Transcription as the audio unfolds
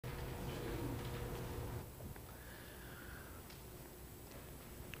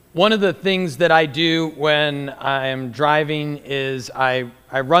One of the things that I do when I'm driving is I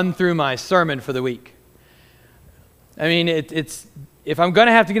run through my sermon for the week. I mean, it's if I'm going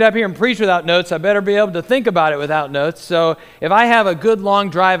to have to get up here and preach without notes, I better be able to think about it without notes. So if I have a good long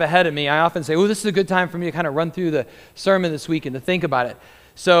drive ahead of me, I often say, oh, this is a good time for me to kind of run through the sermon this week and to think about it.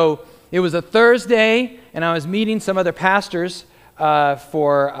 So it was a Thursday, and I was meeting some other pastors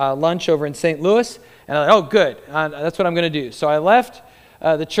for lunch over in St. Louis. And I thought, oh, good, that's what I'm going to do. So I left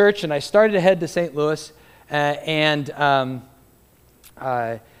the church, and I started to head to St. Louis, and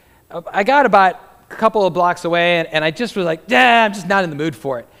I got about a couple of blocks away, and I just was like, I'm just not in the mood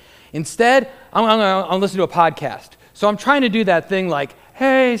for it. Instead, I'm going to listen to a podcast. So I'm trying to do that thing like,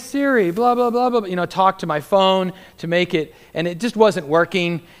 hey, Siri, blah, blah, blah, blah, talk to my phone to make it, and it just wasn't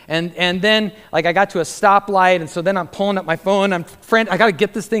working. And then, like, I got to a stoplight, and so then I'm pulling up my phone. I got to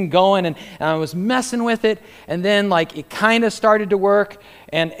get this thing going, and I was messing with it. And then, like, it kind of started to work.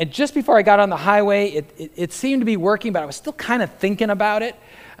 And just before I got on the highway, it seemed to be working, but I was still kind of thinking about it.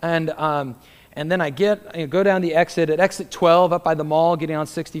 And then I go down the exit at exit 12 up by the mall, getting on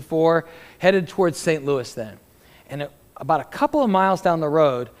 64, headed towards St. Louis then. And about a couple of miles down the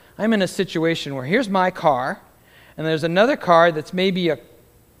road, I'm in a situation where here's my car, and there's another car that's maybe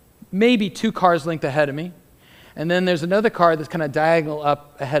 2 cars length ahead of me, and then there's another car that's kind of diagonal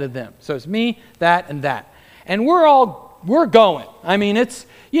up ahead of them. So it's me, that, and that. And we're going. I mean, it's,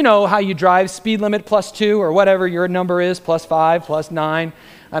 how you drive, speed limit +2 or whatever your number is, +5, +9.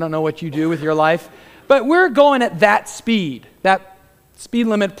 I don't know what you do with your life. But we're going at that speed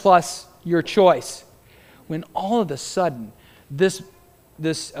limit plus your choice. When all of a sudden, this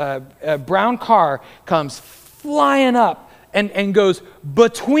brown car comes flying up and goes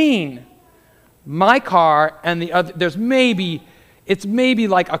between my car and the other. It's maybe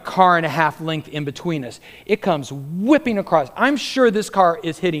like a car and a half length in between us. It comes whipping across. I'm sure this car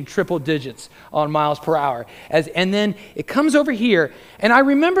is hitting triple digits on miles per hour. And then it comes over here, and I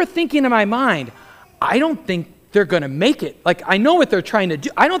remember thinking in my mind, I don't think they're going to make it. Like, I know what they're trying to do.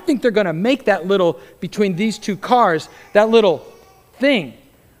 I don't think they're going to make that little, between these 2 cars, that little thing.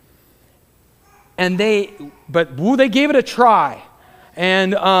 But they gave it a try.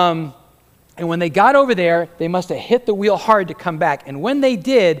 And when they got over there, they must have hit the wheel hard to come back. And when they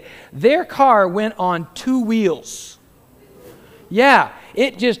did, their car went on 2 wheels. Yeah,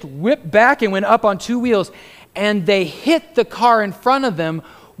 it just whipped back and went up on 2 wheels. And they hit the car in front of them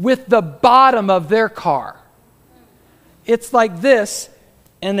with the bottom of their car. It's like this,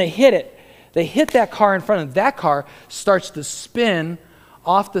 and they hit it. They hit that car in front of them. That car starts to spin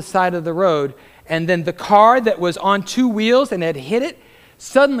off the side of the road. And then the car that was on 2 wheels and had hit it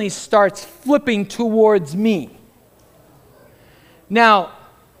suddenly starts flipping towards me. Now,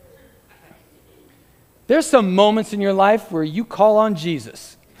 there's some moments in your life where you call on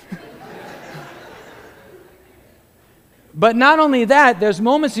Jesus. But not only that, there's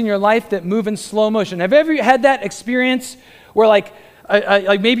moments in your life that move in slow motion. Have you ever had that experience where like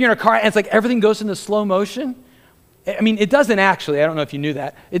maybe you're in a car and it's like everything goes into slow motion? I mean, it doesn't actually. I don't know if you knew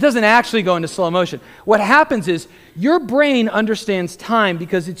that. It doesn't actually go into slow motion. What happens is your brain understands time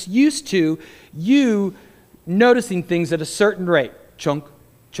because it's used to you noticing things at a certain rate. Chunk,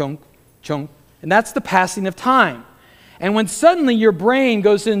 chunk, chunk. And that's the passing of time. And when suddenly your brain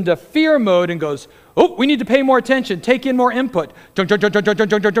goes into fear mode and goes, oh, we need to pay more attention, take in more input, chunk, chunk, chunk, chunk, chunk, chunk,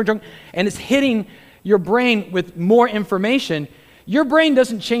 chunk, chunk, chunk, and it's hitting your brain with more information, your brain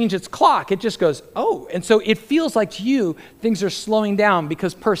doesn't change its clock. It just goes, oh. And so it feels like to you, things are slowing down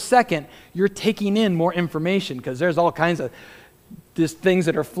because per second, you're taking in more information because there's all kinds of these things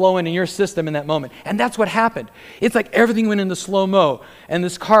that are flowing in your system in that moment. And that's what happened. It's like everything went into slow-mo, and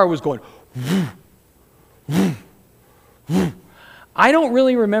this car was going, whoo, whoo, whoo. I don't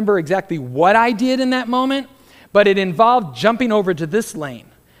really remember exactly what I did in that moment, but it involved jumping over to this lane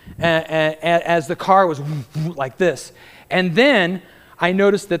as the car was like this. And then I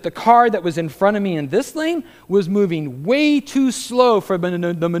noticed that the car that was in front of me in this lane was moving way too slow for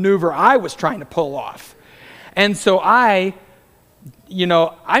the maneuver I was trying to pull off. And so I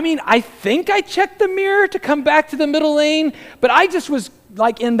think I checked the mirror to come back to the middle lane, but I just was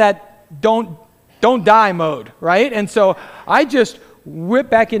like in that don't die mode, right? And so I just whipped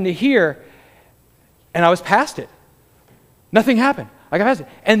back into here, and I was past it. Nothing happened. I got past it.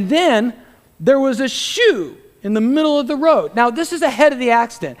 And then there was a shoe in the middle of the road. Now, this is ahead of the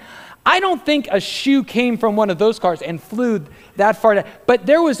accident. I don't think a shoe came from one of those cars and flew that far down, but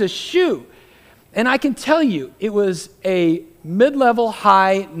there was a shoe. And I can tell you, it was a mid-level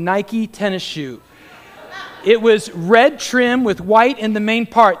high Nike tennis shoe. It was red trim with white in the main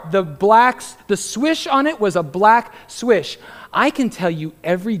part. The swish on it was a black swish. I can tell you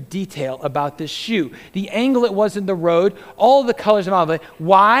every detail about this shoe, the angle it was in the road, all the colors and all of it.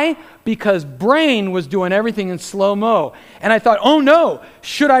 Why? Because brain was doing everything in slow-mo. And I thought, oh no,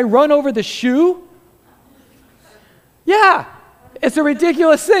 should I run over the shoe? Yeah, it's a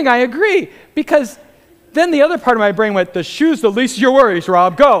ridiculous thing, I agree. Because then the other part of my brain went, the shoe's the least of your worries,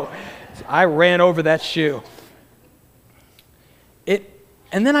 Rob, go. So I ran over that shoe.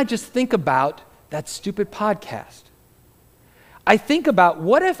 And then I just think about that stupid podcast. I think about,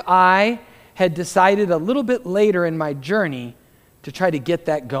 what if I had decided a little bit later in my journey to try to get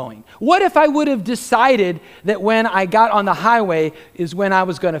that going? What if I would have decided that when I got on the highway is when I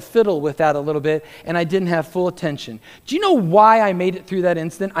was going to fiddle with that a little bit and I didn't have full attention? Do you know why I made it through that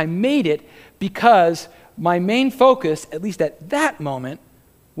incident? I made it because my main focus, at least at that moment,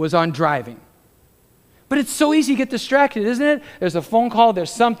 was on driving. But it's so easy to get distracted, isn't it? There's a phone call,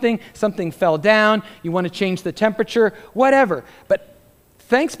 there's something fell down, you want to change the temperature, whatever. But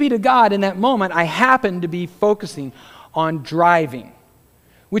thanks be to God, in that moment, I happened to be focusing on driving,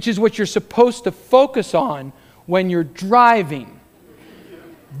 which is what you're supposed to focus on when you're driving.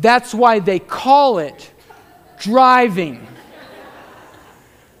 That's why they call it driving.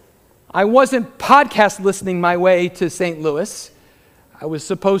 I wasn't podcast listening my way to St. Louis. I was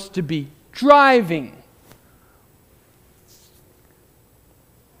supposed to be driving.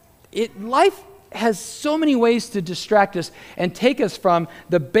 Life has so many ways to distract us and take us from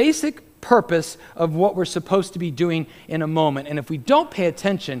the basic purpose of what we're supposed to be doing in a moment. And if we don't pay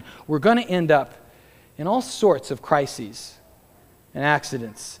attention, we're going to end up in all sorts of crises and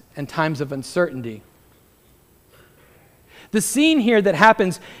accidents and times of uncertainty. The scene here that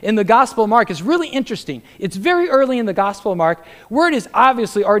happens in the Gospel of Mark is really interesting. It's very early in the Gospel of Mark. Word is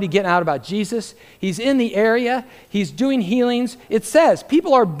obviously already getting out about Jesus. He's in the area. He's doing healings. It says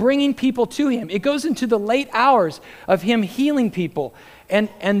people are bringing people to him. It goes into the late hours of him healing people. And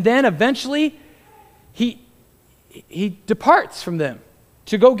then eventually he departs from them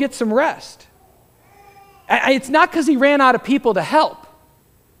to go get some rest. It's not because he ran out of people to help.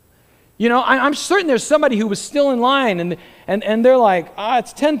 You know, I'm certain there's somebody who was still in line and they're like,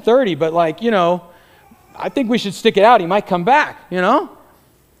 it's 10:30, but I think we should stick it out. He might come back,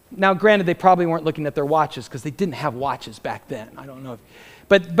 Now, granted, they probably weren't looking at their watches because they didn't have watches back then. I don't know.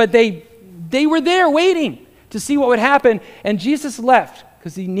 But they were there waiting to see what would happen. And Jesus left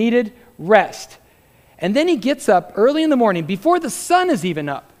because he needed rest. And then he gets up early in the morning before the sun is even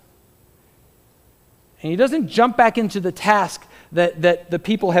up. And he doesn't jump back into the task that the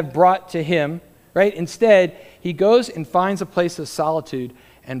people have brought to him, right? Instead, he goes and finds a place of solitude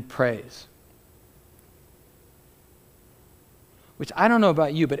and prays. Which I don't know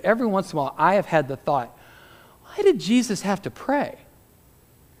about you, but every once in a while I have had the thought, why did Jesus have to pray?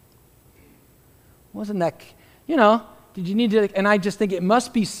 Wasn't that, did you need to, and I just think it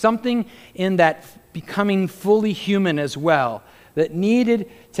must be something in that becoming fully human as well that needed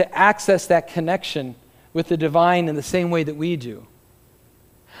to access that connection with the divine in the same way that we do.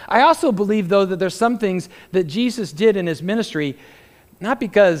 I also believe, though, that there's some things that Jesus did in his ministry, not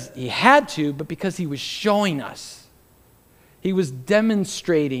because he had to, but because he was showing us. He was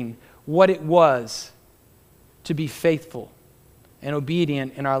demonstrating what it was to be faithful and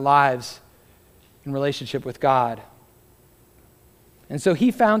obedient in our lives in relationship with God. And so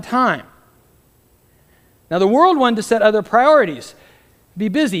he found time. Now, the world wanted to set other priorities. Be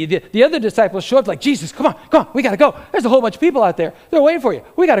busy. The other disciples show up like, Jesus, come on, we got to go. There's a whole bunch of people out there. They're waiting for you.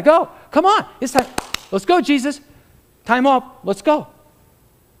 We got to go. Come on, it's time. Let's go, Jesus. Time up. Let's go.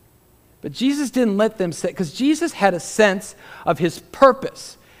 But Jesus didn't let them say, because Jesus had a sense of his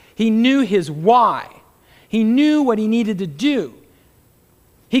purpose. He knew his why. He knew what he needed to do.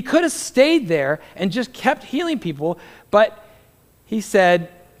 He could have stayed there and just kept healing people, but he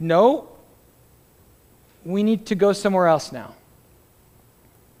said, no, we need to go somewhere else now.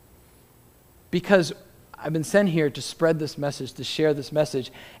 Because I've been sent here to spread this message, to share this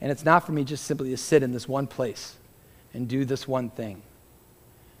message, and it's not for me just simply to sit in this one place and do this one thing.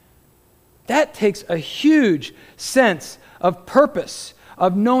 That takes a huge sense of purpose,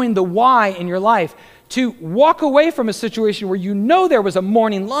 of knowing the why in your life, to walk away from a situation where you know there was a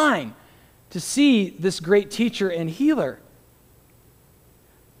morning line to see this great teacher and healer.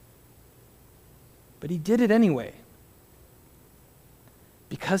 But he did it anyway,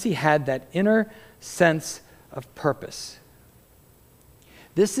 because he had that inner sense of purpose.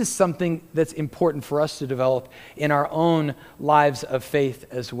 This is something that's important for us to develop in our own lives of faith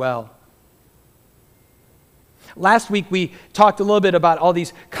as well. Last week we talked a little bit about all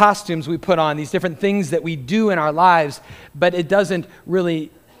these costumes we put on, these different things that we do in our lives, but it's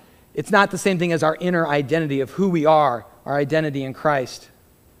not the same thing as our inner identity of who we are our identity in Christ?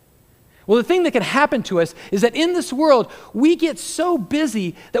 Well, the thing that can happen to us is that in this world, we get so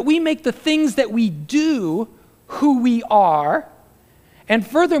busy that we make the things that we do who we are, and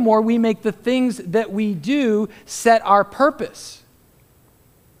furthermore, we make the things that we do set our purpose.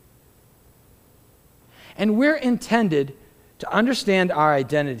 And we're intended to understand our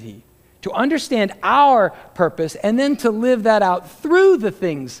identity, to understand our purpose, and then to live that out through the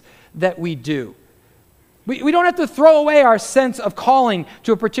things that we do. We don't have to throw away our sense of calling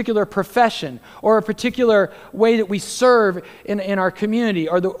to a particular profession or a particular way that we serve in our community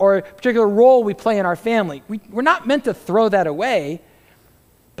or a particular role we play in our family. We're not meant to throw that away,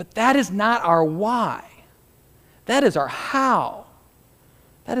 but that is not our why. That is our how.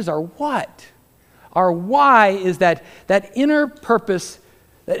 That is our what. Our why is that inner purpose,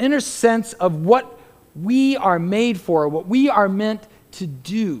 that inner sense of what we are made for, what we are meant to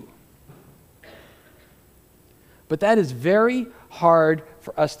do. But that is very hard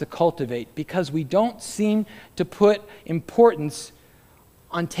for us to cultivate because we don't seem to put importance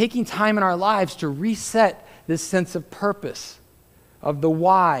on taking time in our lives to reset this sense of purpose, of the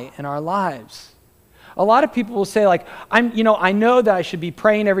why in our lives. A lot of people will say, like, I know that I should be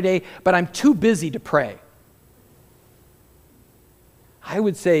praying every day, but I'm too busy to pray. I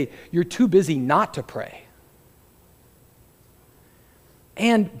would say you're too busy not to pray.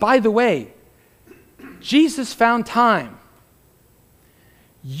 And by the way, Jesus found time.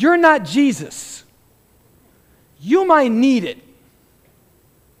 You're not Jesus. You might need it.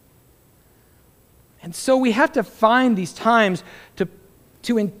 And so we have to find these times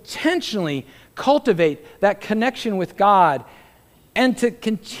to intentionally cultivate that connection with God and to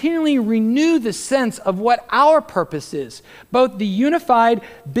continually renew the sense of what our purpose is, both the unified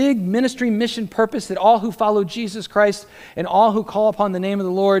big ministry mission purpose that all who follow Jesus Christ and all who call upon the name of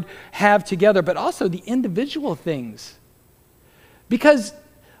the Lord have together, but also the individual things. Because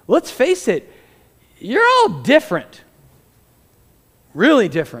let's face it, you're all different, really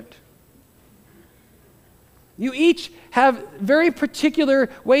different. You each have very particular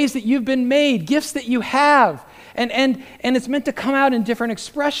ways that you've been made, gifts that you have. And it's meant to come out in different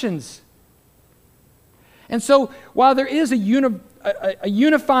expressions. And so while there is a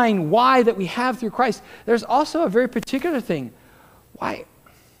unifying why that we have through Christ, there's also a very particular thing. Why?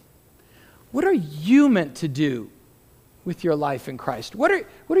 What are you meant to do with your life in Christ? What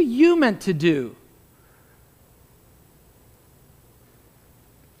are you meant to do?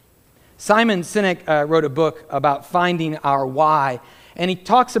 Simon Sinek wrote a book about finding our why, and he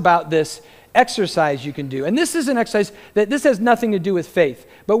talks about this exercise you can do. And this is an exercise that this has nothing to do with faith,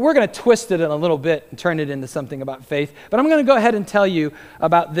 but we're going to twist it in a little bit and turn it into something about faith. But I'm going to go ahead and tell you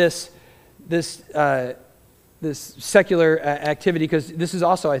about this secular activity, because this is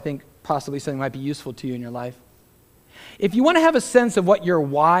also, I think, possibly something that might be useful to you in your life. If you want to have a sense of what your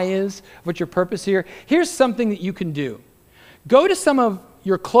why is, what your purpose here, here's something that you can do. Go to some of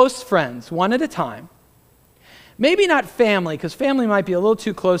your close friends, one at a time. Maybe not family, because family might be a little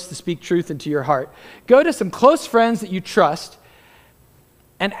too close to speak truth into your heart. Go to some close friends that you trust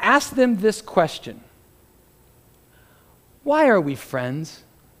and ask them this question. Why are we friends?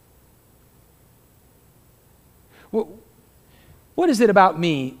 What is it about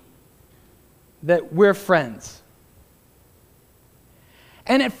me that we're friends?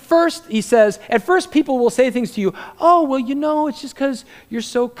 And at first, he says, people will say things to you, oh, well, it's just because you're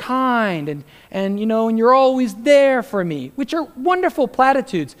so kind and you're always there for me, which are wonderful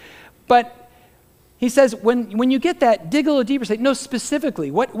platitudes. But he says, when you get that, dig a little deeper, say, no,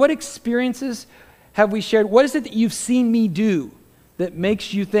 specifically, what experiences have we shared? What is it that you've seen me do that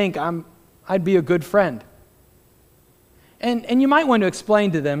makes you think I'd be a good friend? And you might want to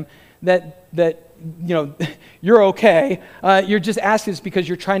explain to them that you're okay. You're just asking this because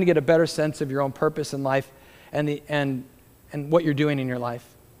you're trying to get a better sense of your own purpose in life and what you're doing in your life.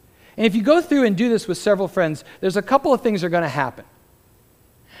 And if you go through and do this with several friends, there's a couple of things that are going to happen.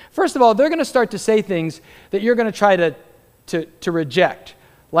 First of all, they're going to start to say things that you're going to try to reject.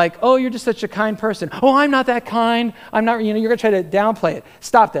 Like, oh, you're just such a kind person. Oh, I'm not that kind. I'm not, you're going to try to downplay it.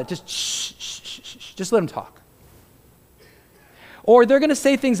 Stop that. Just shh. Just let them talk. Or they're going to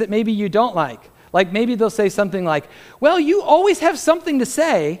say things that maybe you don't like. Like maybe they'll say something like, well, you always have something to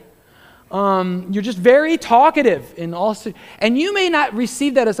say. You're just very talkative. And you may not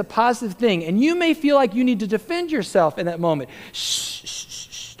receive that as a positive thing. And you may feel like you need to defend yourself in that moment.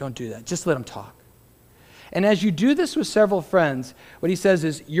 Shh, don't do that. Just let them talk. And as you do this with several friends, what he says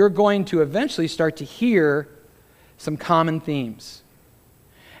is you're going to eventually start to hear some common themes.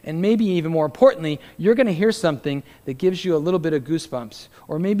 And maybe even more importantly, you're going to hear something that gives you a little bit of goosebumps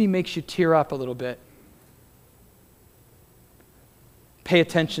or maybe makes you tear up a little bit. pay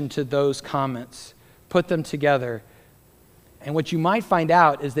attention to those comments, put them together. And what you might find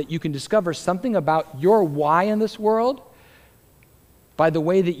out is that you can discover something about your why in this world by the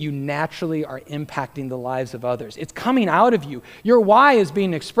way that you naturally are impacting the lives of others. It's coming out of you. Your why is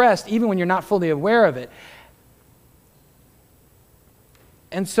being expressed even when you're not fully aware of it.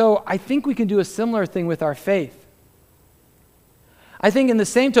 And so I think we can do a similar thing with our faith. I think in the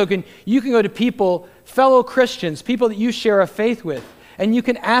same token, you can go to people, fellow Christians, people that you share a faith with, and you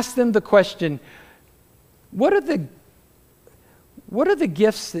can ask them the question, what are the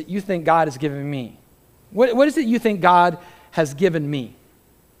gifts that you think God has given me? What is it you think God has given me?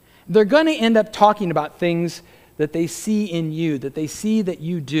 They're going to end up talking about things that they see in you, that they see that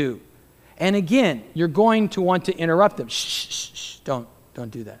you do. And again, you're going to want to interrupt them. Shh, don't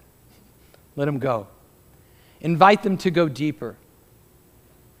do that. Let them go. Invite them to go deeper.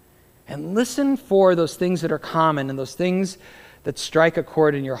 And listen for those things that are common and those things that strike a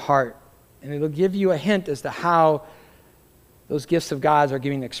chord in your heart. And it'll give you a hint as to how those gifts of God are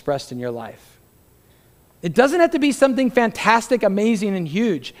getting expressed in your life. It doesn't have to be something fantastic, amazing, and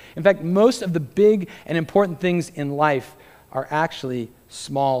huge. In fact, most of the big and important things in life are actually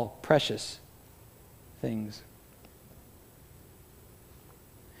small, precious things.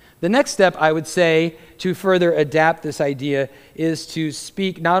 The next step, I would say, to further adapt this idea is to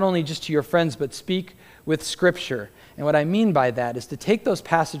speak not only just to your friends, but speak with Scripture. And what I mean by that is to take those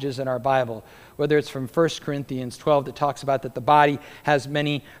passages in our Bible, whether it's from 1 Corinthians 12 that talks about that the body has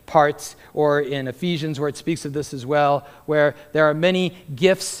many parts, or in Ephesians where it speaks of this as well, where there are many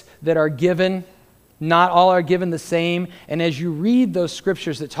gifts that are given. Not all are given the same. And as you read those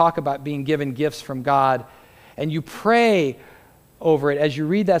scriptures that talk about being given gifts from God, and you pray over it as you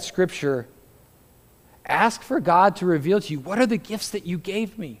read that scripture, ask for God to reveal to you, what are the gifts that you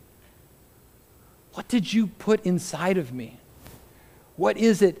gave me? What did you put inside of me? What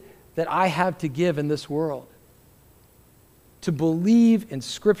is it that I have to give in this world? To believe in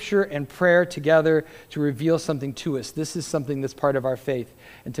Scripture and prayer together to reveal something to us. This is something that's part of our faith,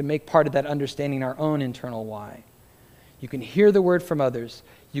 and to make part of that understanding our own internal why. You can hear the word from others.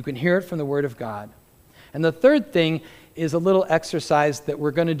 You can hear it from the Word of God. And the third thing is a little exercise that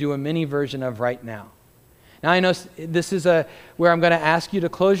we're going to do a mini version of right now. Now, I know this is where I'm going to ask you to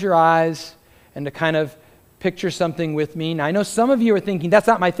close your eyes and to kind of picture something with me. Now, I know some of you are thinking, that's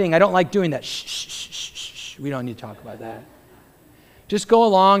not my thing. I don't like doing that. Shh. We don't need to talk about that. Just go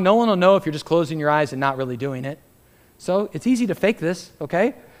along. No one will know if you're just closing your eyes and not really doing it. So it's easy to fake this,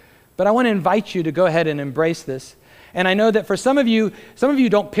 okay? But I want to invite you to go ahead and embrace this. And I know that for some of you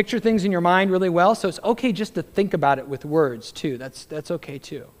don't picture things in your mind really well, so it's okay just to think about it with words too. That's okay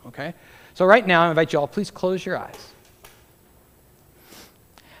too, okay? So right now, I invite you all, please close your eyes.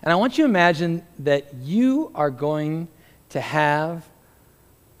 And I want you to imagine that you are going to have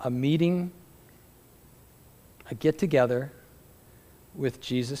a meeting, a get-together with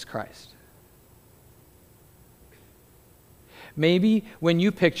Jesus Christ. Maybe when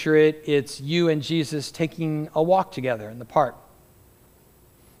you picture it, it's you and Jesus taking a walk together in the park.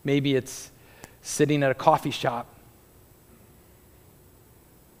 Maybe it's sitting at a coffee shop.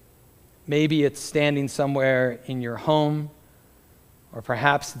 Maybe it's standing somewhere in your home, or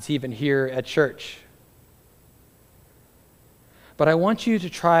perhaps it's even here at church. But I want you to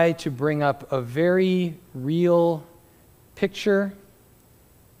try to bring up a very real picture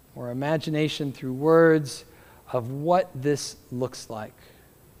or imagination through words of what this looks like.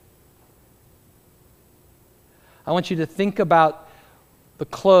 I want you to think about the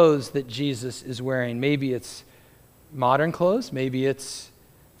clothes that Jesus is wearing. Maybe it's modern clothes, maybe it's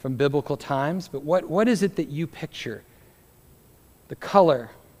from biblical times, but what is it that you picture? The color,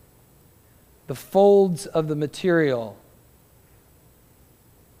 the folds of the material,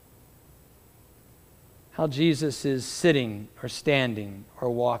 how Jesus is sitting or standing or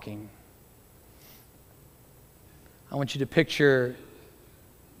walking. I want you to picture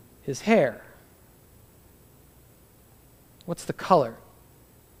his hair. What's the color?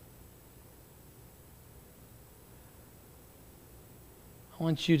 I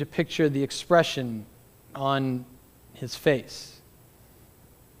want you to picture the expression on his face.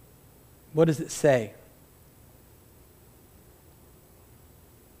 What does it say?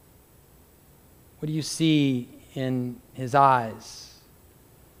 What do you see in his eyes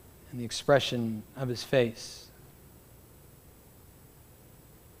and the expression of his face?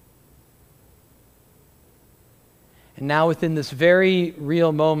 And now within this very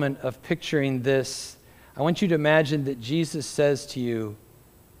real moment of picturing this, I want you to imagine that Jesus says to you,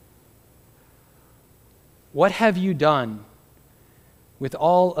 what have you done with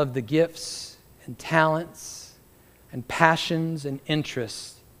all of the gifts and talents and passions and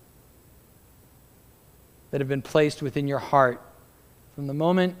interests that have been placed within your heart from the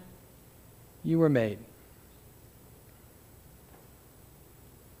moment you were made.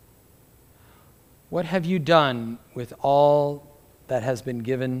 What have you done with all that has been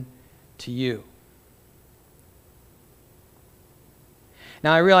given to you?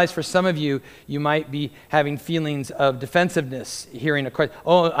 Now, I realize for some of you, you might be having feelings of defensiveness, hearing a question,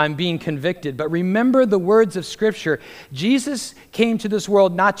 oh, I'm being convicted. But remember the words of Scripture. Jesus came to this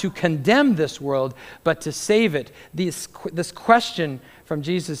world not to condemn this world, but to save it. This question from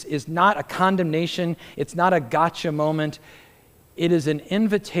Jesus is not a condemnation. It's not a gotcha moment. It is an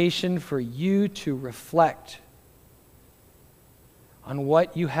invitation for you to reflect on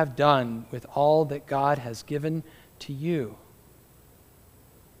what you have done with all that God has given to you.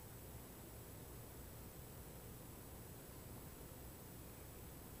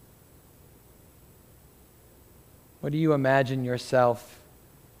 What do you imagine yourself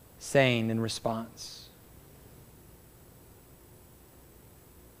saying in response?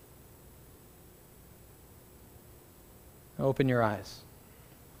 Open your eyes.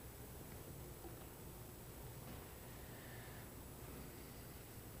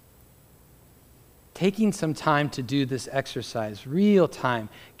 Taking some time to do this exercise, real time,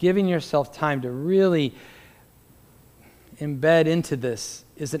 giving yourself time to really embed into this,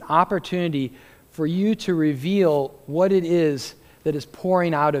 is an opportunity for you to reveal what it is that is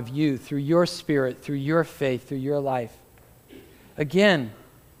pouring out of you through your spirit, through your faith, through your life. Again,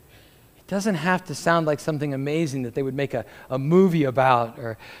 it doesn't have to sound like something amazing that they would make a movie about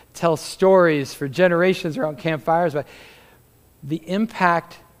or tell stories for generations around campfires, but the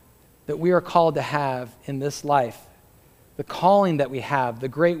impact that we are called to have in this life, the calling that we have, the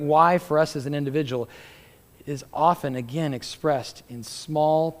great why for us as an individual, is often, again, expressed in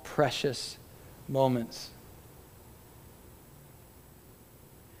small, precious moments.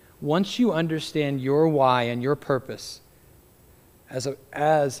 Once you understand your why and your purpose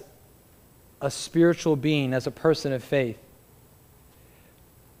as a spiritual being, as a person of faith,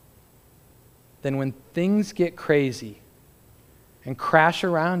 then when things get crazy and crash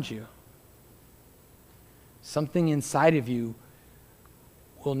around you, something inside of you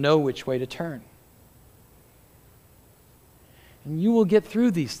will know which way to turn. And you will get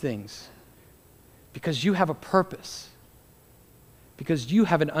through these things because you have a purpose, because you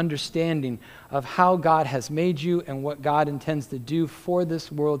have an understanding of how God has made you and what God intends to do for this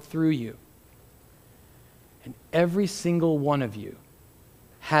world through you. And every single one of you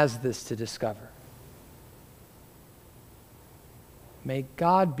has this to discover. May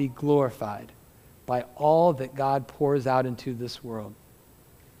God be glorified by all that God pours out into this world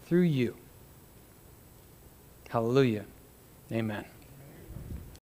through you. Hallelujah. Amen.